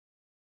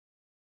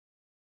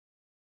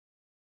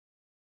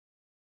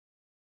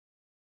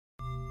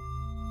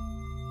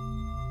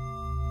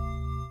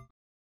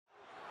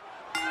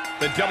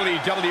The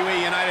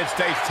WWE United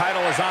States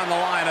title is on the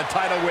line, a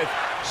title with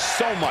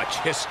so much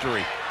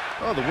history.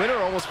 Oh, the winner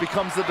almost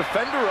becomes the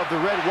defender of the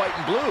red, white,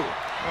 and blue.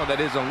 Well, that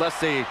is,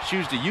 unless they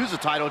choose to use the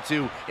title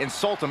to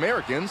insult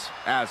Americans,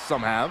 as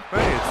some have.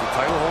 Hey, it's the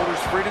title holder's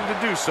freedom to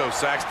do so,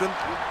 Saxton.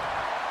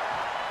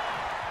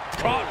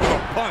 Caught with a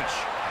punch.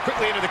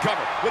 Quickly into the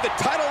cover with the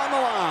title on the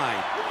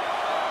line.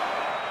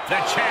 The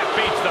champ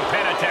beats the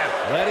pin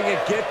attempt. Letting it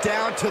get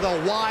down to the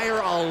wire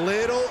a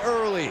little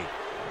early.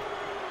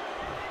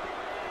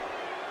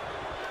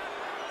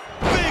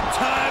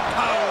 Big-time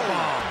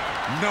powerbomb.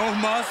 No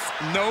muss,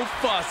 no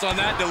fuss on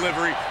that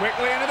delivery.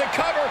 Quickly into the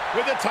cover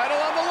with the title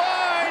on the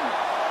line.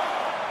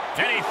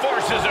 And he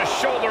forces a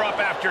shoulder up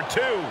after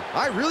 2.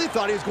 I really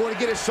thought he was going to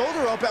get his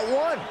shoulder up at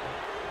 1.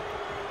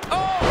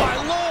 Oh, my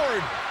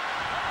Lord.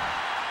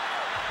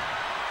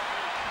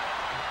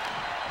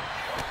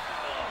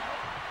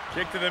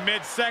 Kick to the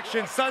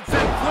midsection,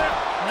 sunset flip.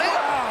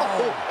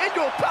 Wow! Oh,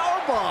 into a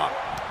powerbomb.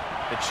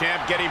 The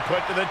champ getting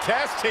put to the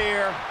test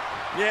here.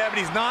 Yeah, but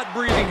he's not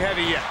breathing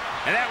heavy yet.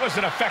 And that was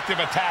an effective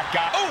attack,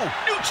 guy. Oh,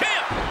 new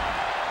champ!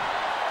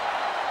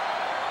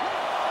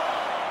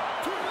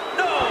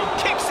 No,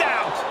 kicks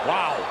out.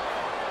 Wow.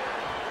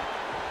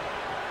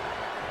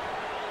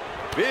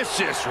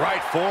 Vicious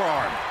right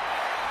forearm.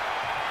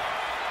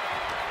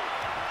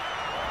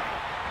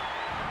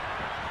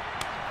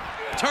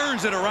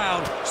 Turns it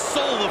around.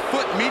 Sole of the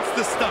foot meets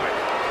the stomach.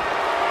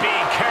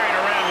 Being carried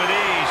around with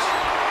ease.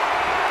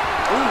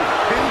 Ooh,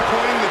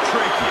 pinpointing the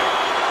trachea.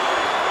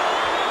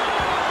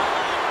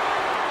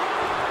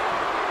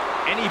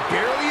 And he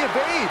barely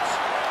evades.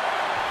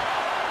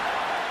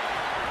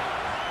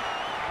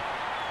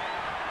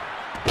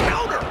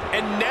 Counter.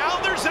 And now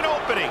there's an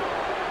opening.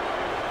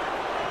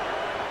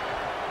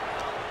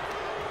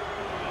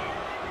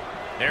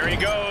 There he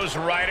goes,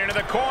 right into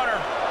the corner.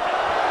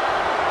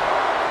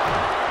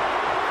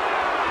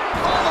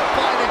 Followed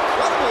by an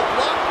incredible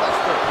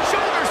blockbuster.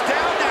 Shoulders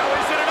down now.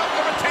 Is it enough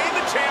to retain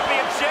the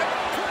championship?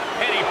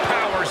 And he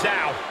powers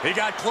out. He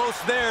got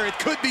close there. It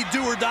could be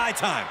do or die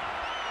time.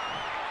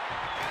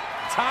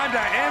 Time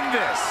to end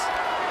this.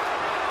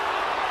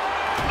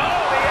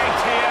 Oh, the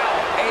ATL.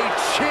 A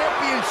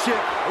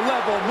championship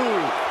level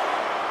move.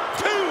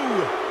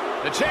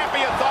 2. The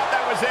champion thought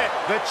that was it.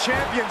 The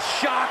champion's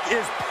shock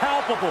is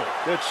palpable.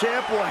 The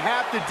champ will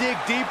have to dig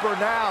deeper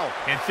now.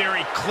 In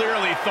theory,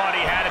 clearly thought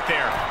he had it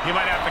there. He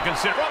might have to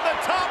consider from the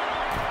top.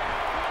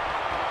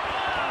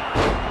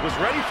 Was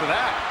ready for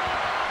that.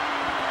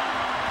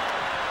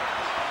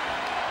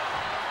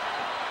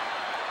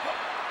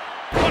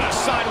 What a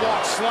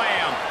sidewalk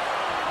slam.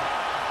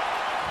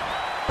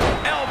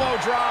 Elbow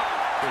drop.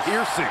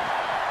 Piercing.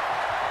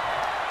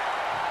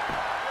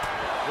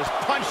 Just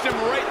punched him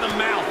right in the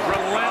mouth.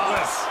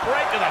 Relentless.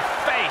 Right to the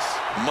face.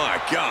 My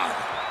God.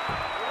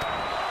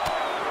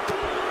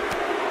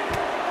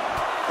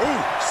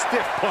 Ooh,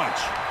 stiff punch.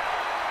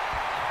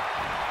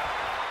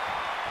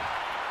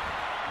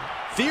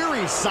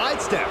 Theory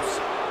sidesteps.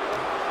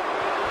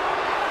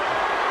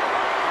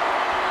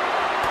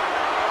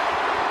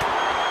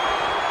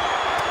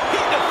 He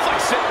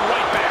deflects it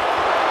right back.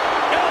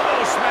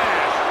 Elbow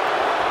smash.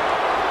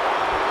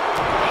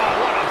 Oh,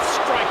 what a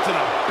strike to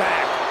the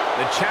back.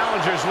 The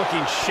challenger's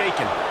looking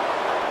shaken.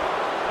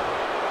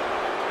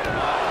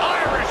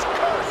 Irish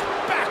curse,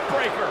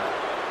 backbreaker.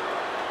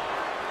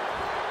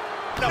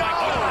 No,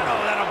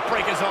 that'll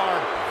break his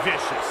arm.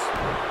 Vicious.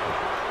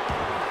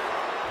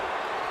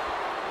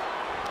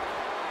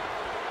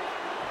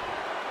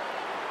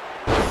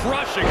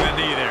 Crushing the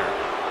knee there.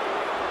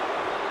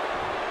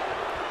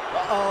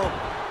 Uh-oh.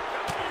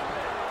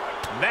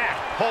 That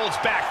holds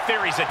back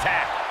Theory's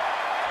attack.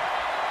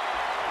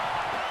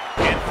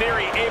 And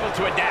Theory able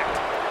to adapt.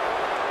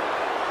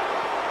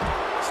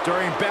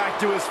 Stirring back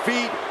to his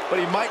feet, but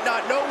he might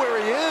not know where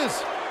he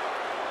is.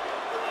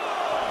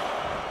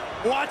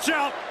 Watch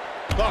out.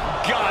 Oh,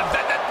 God,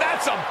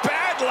 that's a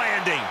bad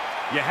landing.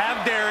 You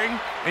have daring,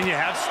 and you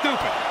have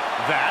stupid.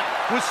 That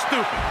was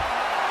stupid.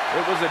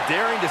 It was a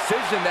daring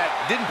decision that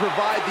didn't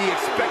provide the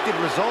expected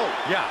result.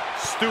 Yeah,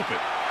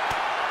 stupid.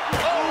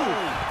 Oh!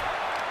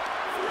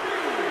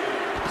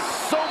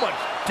 So much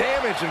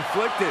damage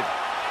inflicted.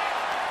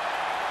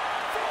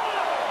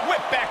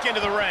 Whip back into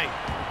the ring.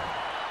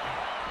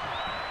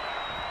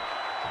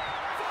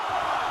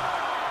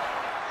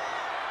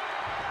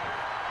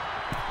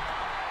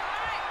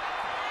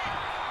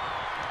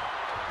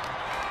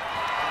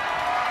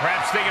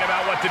 Perhaps thinking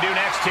about what to do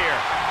next here.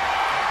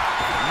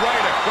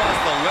 Right across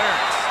the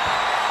larynx.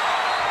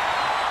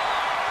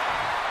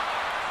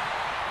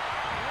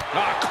 A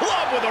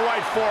club with the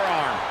right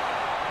forearm.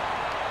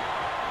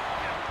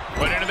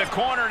 Put into the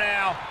corner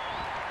now.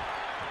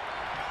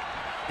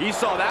 He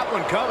saw that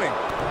one coming.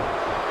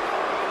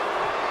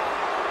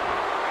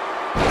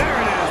 There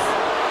it is.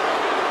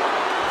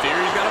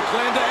 Theory's got a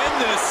plan to end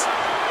this.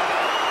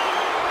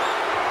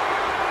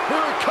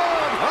 Here it comes.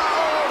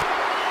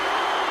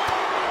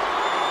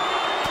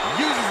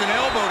 Uses an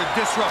elbow to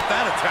disrupt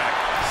that attack.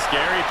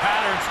 Scary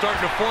pattern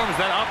starting to form as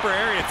that upper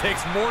area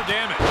takes more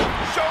damage.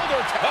 Shoulder.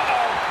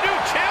 Uh-oh. New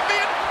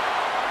champion.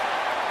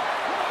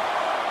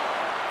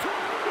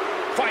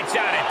 kicks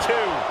out at 2.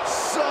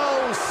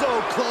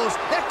 So close.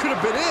 That could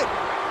have been it.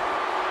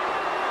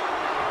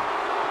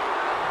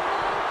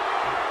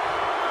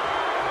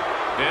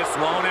 This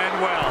won't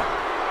end well.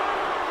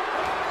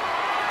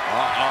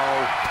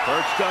 Uh-oh.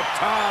 Perched up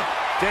top.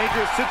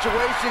 Dangerous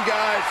situation,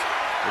 guys.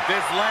 If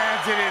this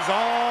lands, it is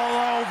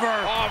all over.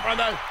 Off on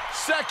the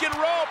second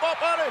rope,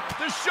 up on it,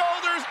 the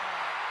shoulders.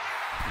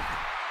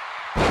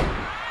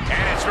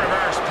 And it's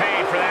reverse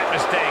paid for that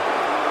mistake.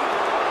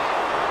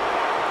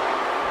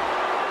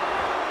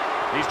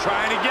 He's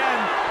trying again.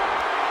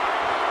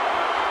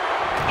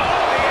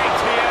 Oh, the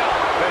ATL.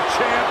 The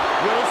champ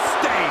will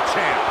stay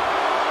champ.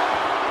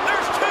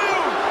 There's 2.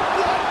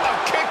 What a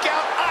kick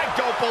out. I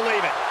don't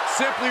believe it.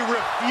 Simply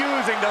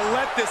refusing to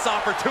let this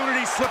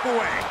opportunity slip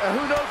away. And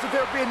who knows if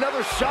there'll be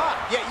another shot,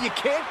 yet you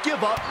can't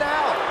give up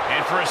now.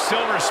 And for a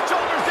silver,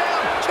 shoulders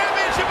down,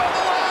 championship on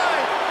the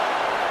line.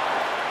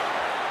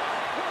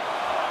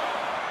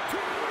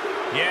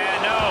 Yeah,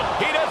 no,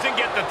 he doesn't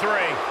get the 3.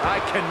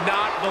 I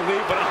cannot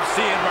believe what I'm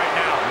seeing right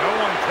now. No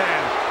one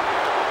can.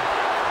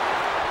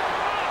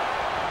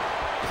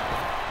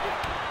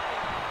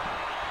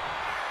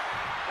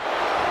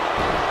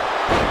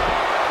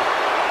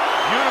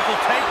 Beautiful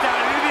takedown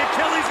into the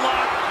Achilles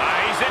lock.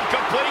 He's in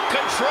complete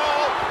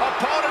control.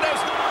 Opponent has...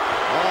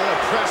 All the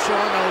pressure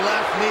on the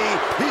left knee.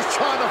 He's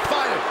trying to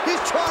fight it.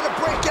 He's trying to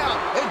break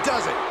out and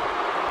does it.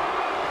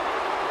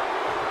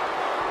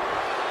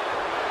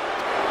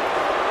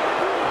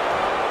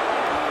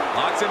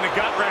 Locks in the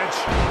gut wrench.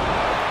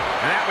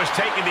 And that was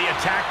taking the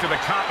attack to the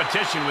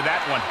competition with that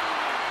one.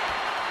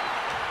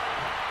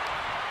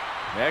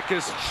 Neck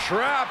is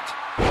trapped.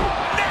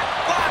 Neck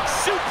lock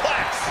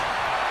suplex.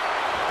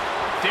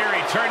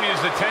 Theory turning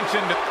his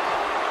attention to...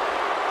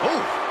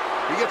 Oh,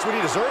 he gets what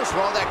he deserves for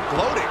all that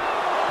gloating.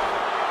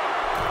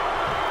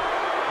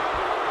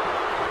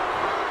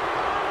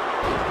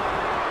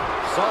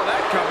 Saw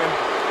that coming.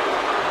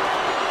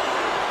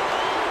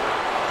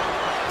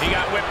 He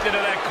got whipped into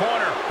that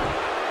corner.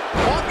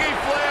 Monkey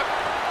flip.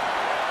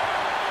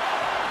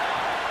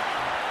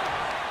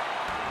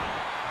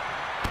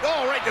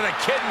 Oh, right to the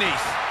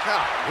kidneys.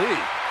 Golly.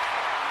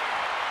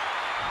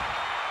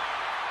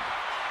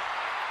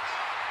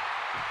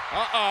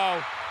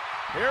 Uh-oh.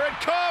 Here it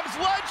comes,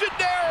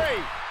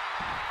 legendary.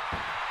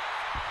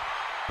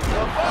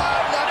 The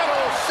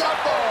five-knuckle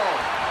shuffle.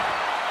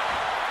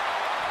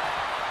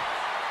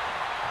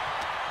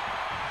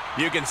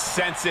 You can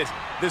sense it.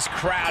 This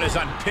crowd is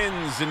on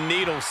pins and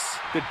needles.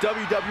 The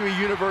WWE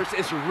Universe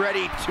is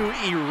ready to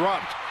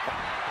erupt.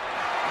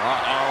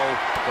 Uh-oh.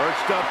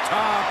 Perched up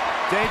top.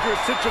 Dangerous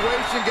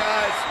situation,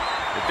 guys.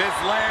 If this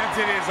lands,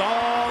 it is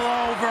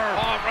all over.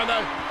 Off on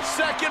the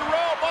second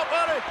rope, up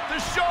on it, the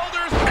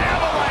shoulders,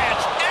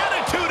 avalanche,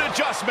 attitude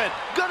adjustment.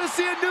 Gonna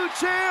see a new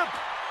champ.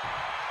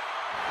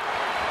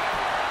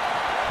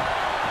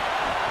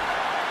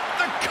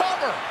 The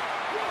cover.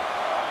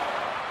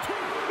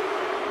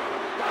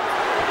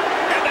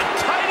 And the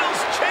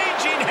title's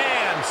changing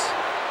hands.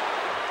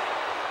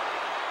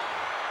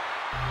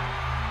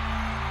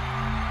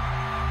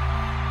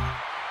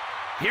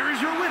 Here is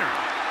your winner,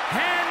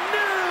 and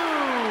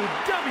new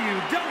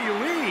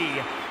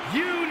WWE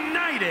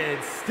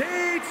United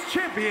States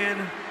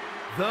Champion,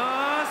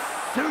 the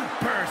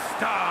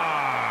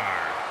Superstar.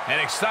 An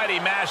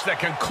exciting match that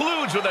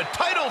concludes with a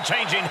title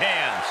changing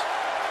hands.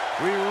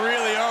 We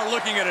really are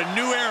looking at a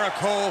new era,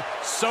 Cole.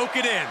 Soak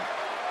it in.